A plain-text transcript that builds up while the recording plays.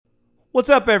What's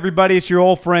up, everybody? It's your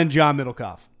old friend, John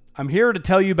Middlecoff. I'm here to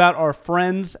tell you about our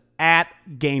friends at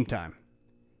Game Time.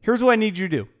 Here's what I need you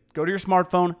to do. Go to your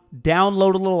smartphone,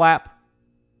 download a little app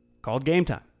called Game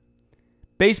Time.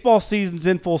 Baseball season's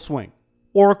in full swing.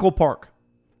 Oracle Park.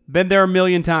 Been there a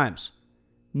million times.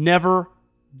 Never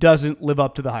doesn't live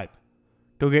up to the hype.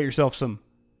 Go get yourself some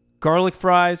garlic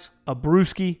fries, a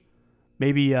brewski,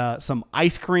 maybe some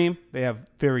ice cream. They have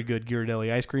very good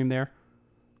Ghirardelli ice cream there.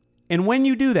 And when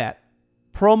you do that,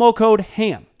 promo code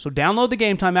HAM. So download the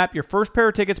Game Time app. Your first pair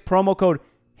of tickets, promo code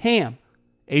HAM,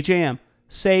 H-A-M,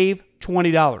 save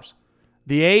 $20.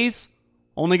 The A's,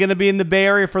 only going to be in the Bay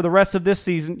Area for the rest of this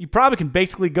season. You probably can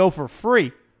basically go for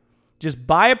free. Just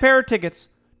buy a pair of tickets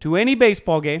to any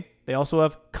baseball game. They also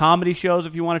have comedy shows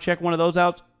if you want to check one of those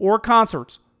out, or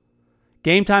concerts.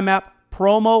 Game Time app,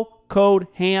 promo code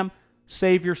HAM,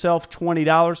 save yourself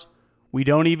 $20. We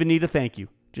don't even need a thank you.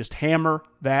 Just hammer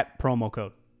that promo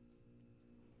code.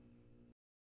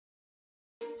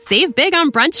 Save big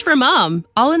on brunch for mom,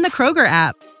 all in the Kroger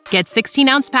app. Get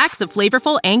 16-ounce packs of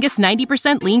flavorful Angus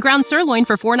 90% lean ground sirloin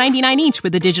for $4.99 each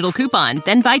with a digital coupon.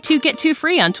 Then buy 2, get 2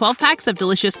 free on 12 packs of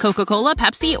delicious Coca-Cola,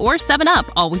 Pepsi, or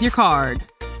 7-Up, all with your card.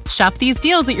 Shop these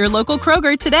deals at your local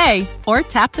Kroger today, or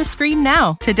tap the screen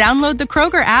now to download the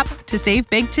Kroger app to save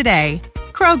big today.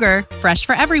 Kroger, fresh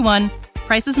for everyone.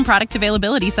 Prices and product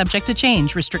availability subject to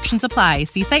change. Restrictions apply.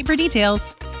 See site for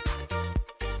details.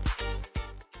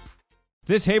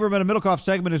 This Haberman and Middlecoff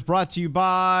segment is brought to you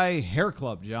by Hair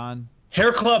Club, John.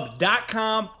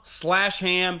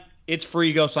 Hairclub.com/ham. It's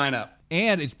free. Go sign up.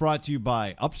 And it's brought to you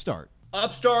by Upstart.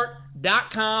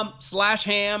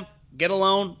 Upstart.com/ham. Get a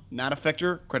loan, not affect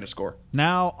your credit score.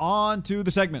 Now on to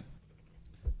the segment.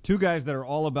 Two guys that are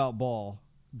all about ball,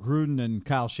 Gruden and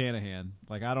Kyle Shanahan.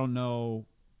 Like, I don't know.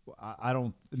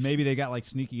 Maybe they got like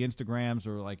sneaky Instagrams,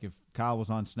 or like if Kyle was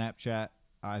on Snapchat,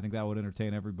 I think that would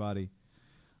entertain everybody.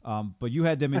 But you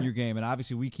had them in your game, and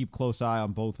obviously we keep close eye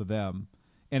on both of them.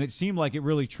 And it seemed like it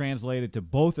really translated to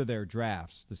both of their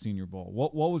drafts, the Senior Bowl.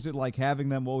 What was it like having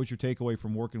them? What was your takeaway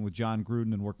from working with John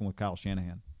Gruden and working with Kyle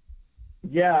Shanahan?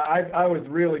 Yeah, I was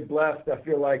really blessed, I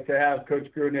feel like, to have Coach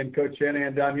Gruden and Coach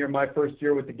Shanahan down here my first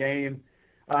year with the game.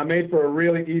 Made for a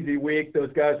really easy week.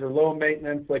 Those guys are low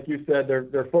maintenance. Like you said,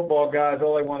 they're football guys.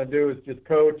 All they want to do is just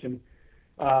coach and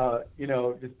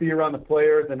just be around the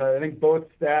players. And I think both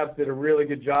staffs did a really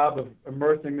good job of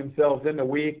immersing themselves in the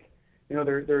week. You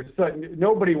know,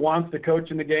 nobody wants to coach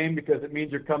in the game because it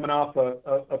means you're coming off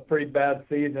a pretty bad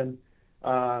season,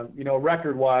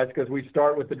 record-wise, because we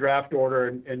start with the draft order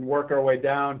and work our way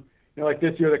down. You know, like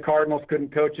this year the Cardinals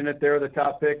couldn't coach in it. They were the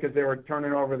top pick because they were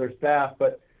turning over their staff.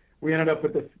 But we ended up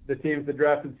with the teams that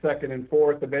drafted second and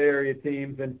fourth, the Bay Area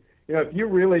teams. And if you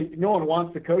really, no one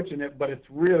wants to coach in it, but it's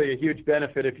really a huge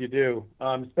benefit if you do,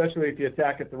 especially if you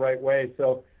attack it the right way.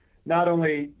 So not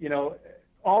only,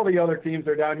 all the other teams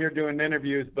are down here doing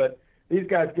interviews, but these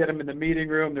guys get them in the meeting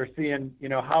room. They're seeing,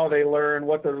 how they learn,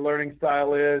 what their learning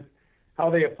style is, how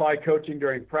they apply coaching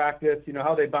during practice,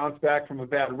 how they bounce back from a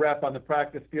bad rep on the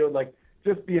practice field, like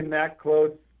just being that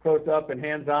close up and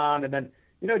hands-on. And then,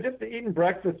 just eating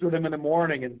breakfast with them in the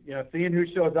morning and, seeing who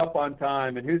shows up on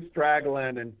time and who's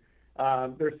straggling. And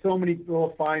there's so many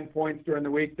little fine points during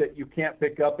the week that you can't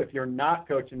pick up if you're not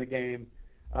coaching the game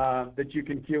that you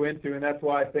can cue into. And that's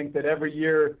why I think that every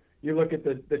year you look at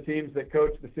the teams that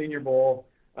coach the Senior Bowl,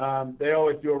 they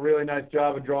always do a really nice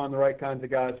job of drawing the right kinds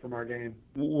of guys from our game.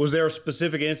 Was there a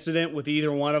specific incident with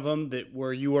either one of them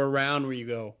where you were around where you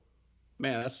go,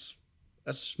 man, that's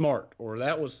smart, or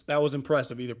that was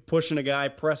impressive, either pushing a guy,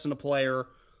 pressing a player,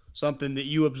 something that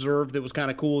you observed that was kind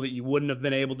of cool that you wouldn't have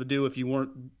been able to do if you weren't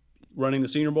running the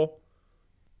Senior Bowl?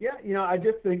 Yeah, I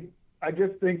just think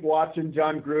watching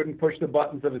John Gruden push the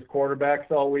buttons of his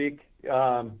quarterbacks all week. He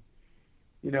had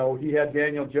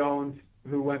Daniel Jones,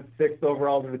 who went 6th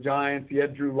overall to the Giants. He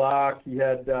had Drew Lock. He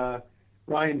had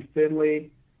Ryan Finley,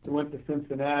 who went to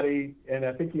Cincinnati, and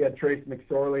I think he had Trace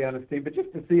McSorley on his team. But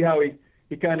just to see how he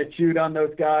kind of chewed on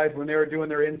those guys when they were doing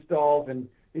their installs, and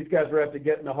these guys were have to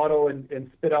get in the huddle and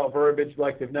spit out verbiage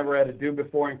like they've never had to do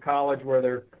before in college,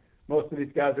 where most of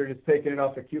these guys are just taking it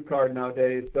off a cue card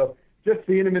nowadays. So just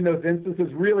seeing them in those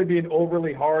instances, really being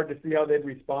overly hard to see how they'd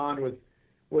respond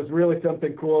was really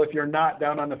something cool. If you're not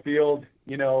down on the field,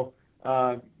 you don't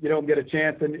get a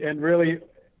chance. And really,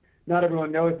 not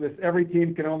everyone knows this. Every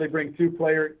team can only bring two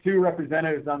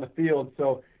representatives on the field.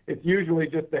 So it's usually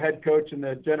just the head coach and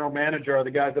the general manager are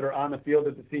the guys that are on the field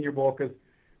at the Senior Bowl, because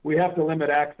we have to limit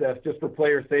access just for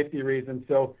player safety reasons.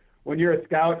 So when you're a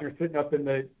scout, you're sitting up in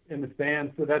the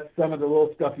stands. So that's some of the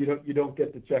little stuff you don't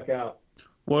get to check out.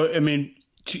 Well, I mean,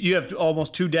 you have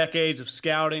almost 2 decades of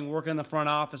scouting, working in the front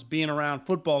office, being around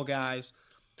football guys.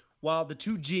 While the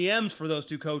 2 GMs for those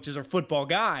 2 coaches are football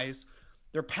guys,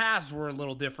 their paths were a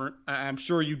little different. I'm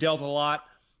sure you dealt a lot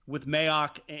with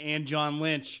Mayock and John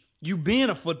Lynch. You being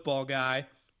a football guy,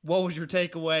 what was your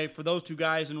takeaway for those 2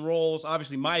 guys in roles?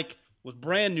 Obviously, Mike was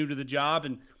brand new to the job,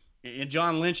 and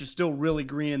John Lynch is still really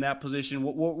green in that position.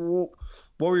 What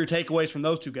were your takeaways from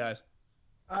those 2 guys?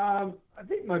 I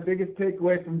think my biggest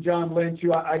takeaway from John Lynch,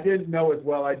 who I didn't know as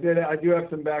well. I do have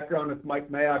some background with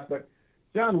Mike Mayock, but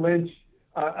John Lynch,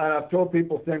 I've told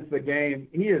people since the game,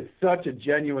 he is such a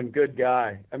genuine good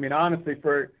guy. I mean, honestly,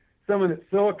 for someone that's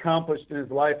so accomplished in his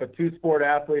life, a 2-sport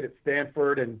athlete at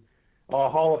Stanford and a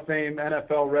Hall of Fame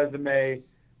NFL resume,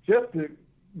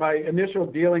 my initial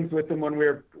dealings with him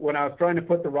when I was trying to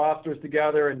put the rosters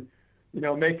together and,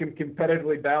 make him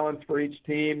competitively balanced for each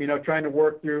team, trying to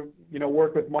work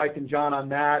with Mike and John on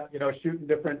that, shooting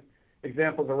different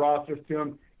examples of rosters to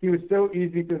him. He was so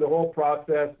easy through the whole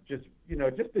process, just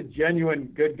a genuine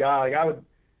good guy.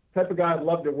 Type of guy I'd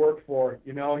love to work for.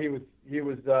 He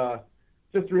was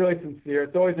just really sincere.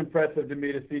 It's always impressive to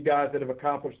me to see guys that have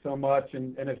accomplished so much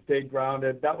and have stayed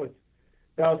grounded. That was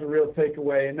a real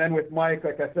takeaway. And then with Mike,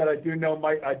 like I said, I do know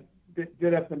Mike. I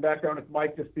did have some background with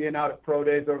Mike, just being out at pro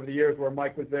days over the years where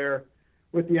Mike was there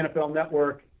with the NFL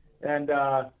Network. And,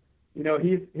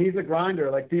 he's a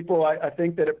grinder. Like people, I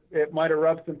think that it might have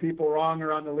rubbed some people wrong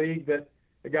around the league that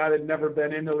a guy that had never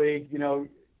been in the league,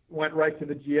 went right to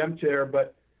the GM chair.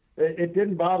 But it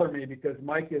didn't bother me because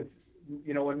Mike is,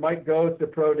 when Mike goes to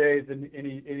pro days and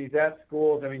he's at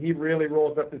schools, I mean, he really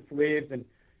rolls up his sleeves, and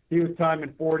he was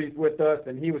timing 40s with us,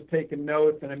 and he was taking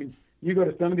notes. And I mean, you go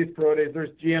to some of these pro days, there's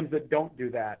GMs that don't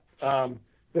do that.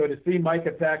 So to see Mike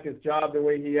attack his job the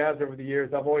way he has over the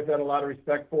years, I've always had a lot of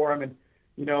respect for him. And,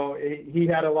 he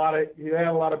had a lot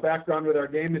of background with our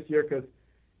game this year because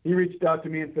he reached out to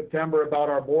me in September about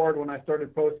our board when I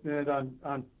started posting it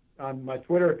on my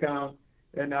Twitter account.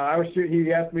 And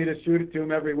he asked me to shoot it to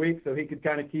him every week so he could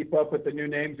kind of keep up with the new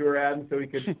names we were adding so he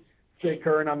could stay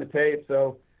current on the tape.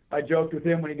 So I joked with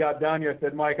him when he got down here. I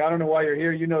said, Mike, I don't know why you're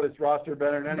here. You know this roster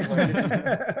better than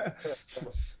anyone.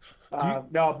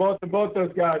 No, both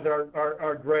those guys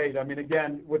are great. I mean,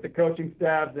 again, with the coaching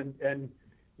staffs and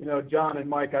John and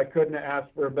Mike, I couldn't have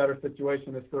asked for a better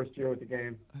situation this first year with the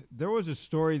game. There was a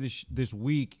story this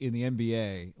week in the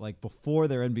NBA, like before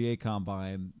their NBA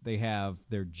combine, they have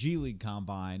their G League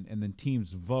combine, and then teams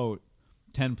vote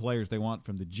 10 players they want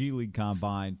from the G League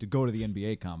combine to go to the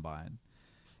NBA combine.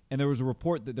 And there was a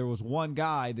report that there was one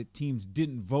guy that teams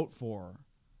didn't vote for,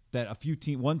 that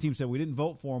one team said, we didn't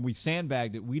vote for him, we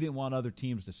sandbagged it, we didn't want other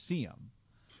teams to see him.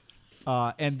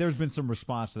 And there's been some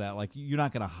response to that. Like, you're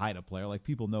not going to hide a player. Like,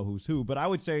 people know who's who. But I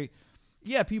would say,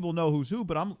 yeah, people know who's who.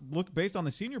 But based on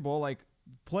the Senior Bowl, like,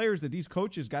 players that these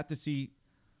coaches got to see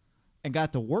and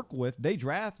got to work with, they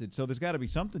drafted. So there's got to be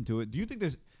something to it. Do you think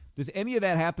does any of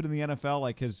that happen in the NFL?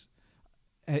 Like,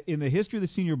 in the history of the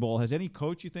Senior Bowl, has any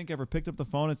coach you think ever picked up the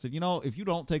phone and said, if you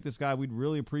don't take this guy, we'd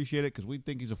really appreciate it because we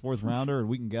think he's a 4th rounder and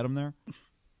we can get him there?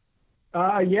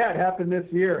 Yeah, it happened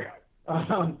this year.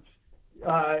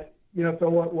 So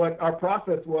what our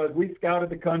process was, we scouted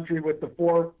the country with the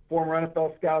 4 former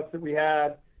NFL scouts that we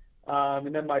had,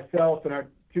 and then myself and our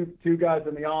two guys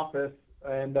in the office.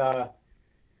 And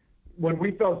when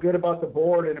we felt good about the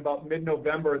board in about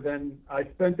mid-November, then I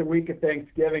spent the week of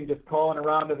Thanksgiving just calling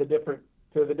around to the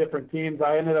different teams.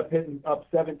 I ended up hitting up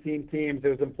 17 teams. It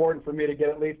was important for me to get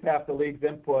at least half the league's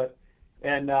input.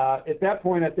 And at that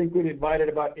point, I think we'd invited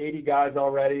about 80 guys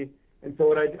already. And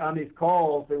so on these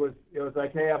calls, it was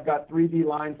like, hey, I've got 3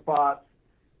 D-line spots,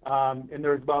 and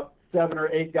there's about 7 or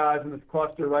 8 guys in this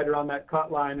cluster right around that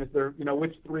cut line. Is there,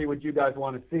 which 3 would you guys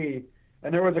want to see?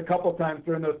 And there was a couple times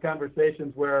during those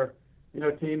conversations where,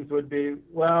 teams would be,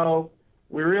 well,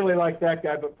 we really like that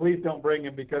guy, but please don't bring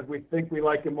him because we think we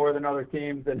like him more than other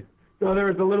teams. And so there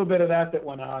was a little bit of that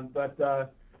went on, but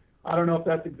I don't know if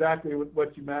that's exactly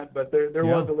what you meant, but there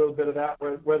was a little bit of that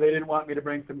where they didn't want me to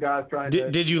bring some guys trying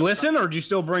to. Did you listen, or did you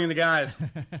still bring the guys?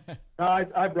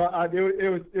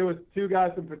 It was 2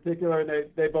 guys in particular, and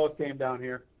they both came down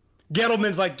here.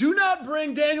 Gettleman's like, do not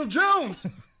bring Daniel Jones.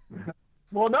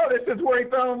 Well, no, this is where he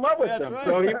fell in love with them. Right.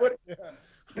 So he would,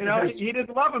 he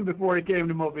didn't love him before he came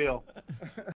to Mobile.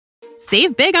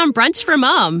 Save big on brunch for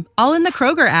mom, all in the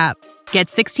Kroger app. Get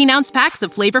 16-ounce packs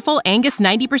of flavorful Angus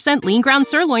 90% lean ground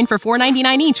sirloin for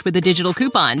 $4.99 each with a digital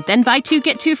coupon. Then buy 2,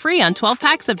 get 2 free on 12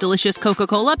 packs of delicious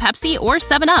Coca-Cola, Pepsi, or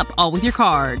 7-Up, all with your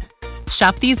card.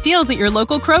 Shop these deals at your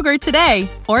local Kroger today,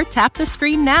 or tap the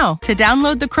screen now to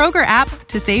download the Kroger app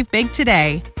to save big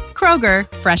today. Kroger,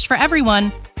 fresh for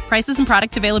everyone. Prices and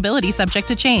product availability subject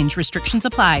to change. Restrictions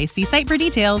apply. See site for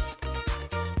details.